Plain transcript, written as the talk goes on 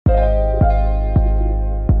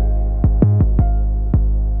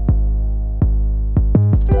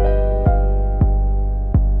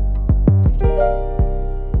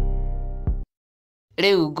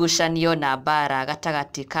Riu ngucanio na mbara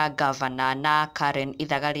gatagati ka Gavana na Karen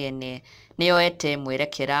Ithagariene niyoete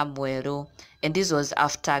mwerekera mweru, and this was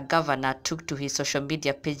after Gavana took to his social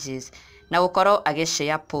media pages na gukorwo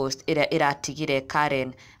agishare post iria iratigire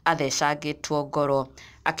Karen athecangitwo ngoro,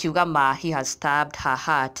 akiuga ma he has stabbed her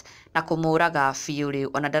heart na kumuraga biũ riu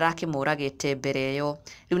ona ndarakimuragite mbere iyo,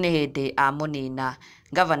 riu ni hindi amunina.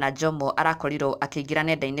 Gavana Jomo arakorirwo akiingira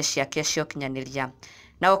nenda-ini ciake cia ũkinyanĩria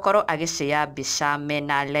na gukorwo agishare mbica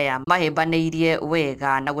mena Leah mahĩmbanĩirie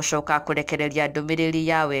wega na gucoka kurekereria ndũmĩrĩri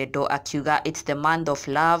ya wendo akiuga it's the month of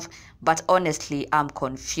love but honestly I'm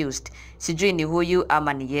confused, sijui ni huyu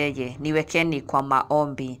ama ni yeye, niwekeni kwa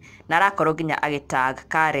maombi. Na arakorwo nginya agitag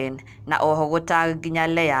Karen na oho gutag nginya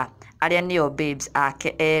Leah aria nio babes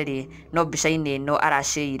ake eri, no mbica-inĩ ĩno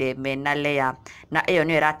aracĩire mena Leah, na iyo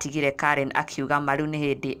nĩyo ĩratigire Karen akiuga mariu nĩ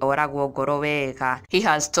hindi oragwo ngoro wega, he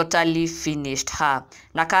has totally finished her.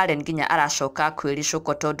 Na Karen nginya aracoka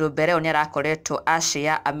kwĩricũko tondu mbere ĩyo nĩ arakoretwo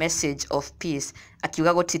ashare a message of peace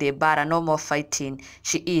akiuga gũtirĩ mbara, no more fighting,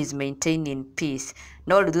 she is maintaining peace.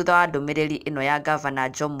 No rĩu thutha wa ndũmĩrĩri ĩno ya Gavana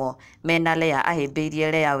Jomo mena Leah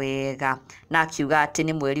ahĩmbĩirie Leah wega na akiuga atĩ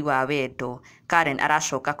nĩ mweri wa wendo, Karen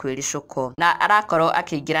aracoka kwĩricũko na arakorwo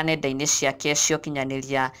akĩingira nenda-inĩ ciake cia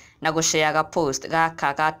ũkinyanĩria na gũceaga post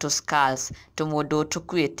gaka ga tũskulls tũmũndũ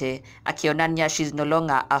tũkuĩte akĩonania she's no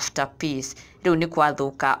longer after peace, riu ni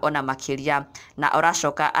kwathuka ona makiria. Na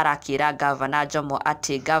oracoka arakira Gavana Jomo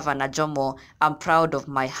ati Gavana Jomo, I'm proud of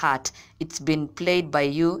my heart, it's been played by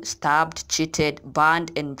you, stabbed, cheated,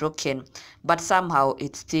 burned and broken, but somehow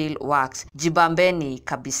it still works, jibambeni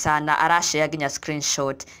kabisa. Na arashare nginya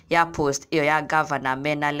screenshot ya post iyo ya Gavana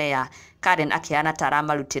mena Leah, Karen akiana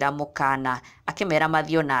taramarutira mukana akimera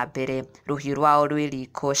mathio na mbere ruhiu rwao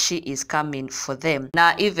rwiriko, she is coming for them.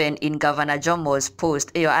 Na even in Gavana Jomo's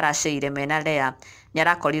post iyo arasheire mena Leah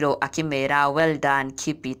nyarakorirwo akimera well done,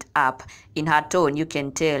 keep it up. In her tone you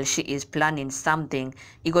can tell she is planning something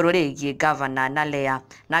iguru rigie Gavana na Leah.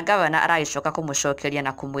 Na Gavana aragicoka kumucokeria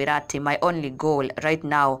na kumwira ati my only goal right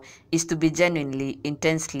now is to be genuinely,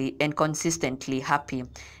 intensely and consistently happy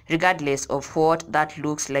regardless of what that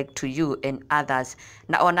looks like to you and others.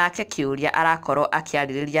 Na onake kiuria arakorwo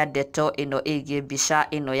akiaririria ndeto ino igie mbica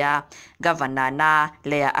ino ya Gavana na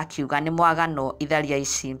Leah akiuga ni mwagano itharia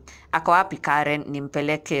ici, ako wapi Karen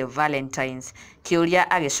nimpeleke Valentines.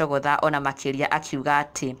 Kiuria agicogotha ona makiria akiuga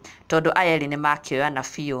ati tondu ayeri ni makioyana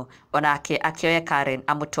biũ onake akioye Karen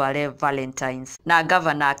amutware Valentines. Na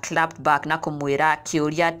Gavana clapped back na kumwira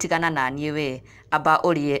kiuria tigana na niĩ we amba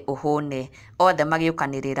urie uhune. Othe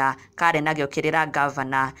magiukanirira, Karen agiukirira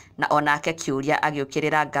Gavana na onake kiuria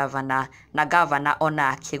agiukirira Gavana, na Gavana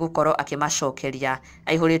onake gukorwo akimacokeria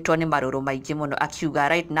aihuritwo ni maruru maingi muno akiuga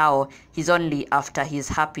right now he's only after his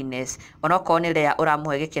happiness, onokorwo ni Leah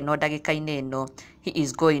uramuhe gikeno ndagika-inĩ ĩno he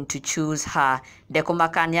is going to choose her,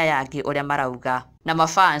 ndekumakania yangi uria marauga. Na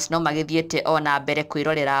mafans no magithiete ona mbere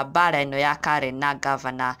kwirorera mbara ino ya Karen na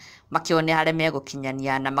Gavana makione haria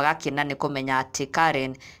megukinyania na magakena ni kumenya ati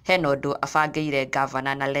Karen hena undu abangĩire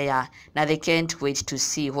Gavana na Leah na they can't wait to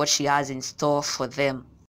see what she has in store for them.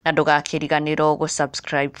 Na ndugakiriganirwo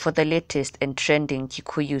gusubscribe for the latest and trending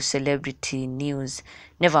Kikuyu celebrity news.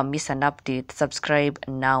 Never miss an update. Subscribe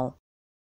now.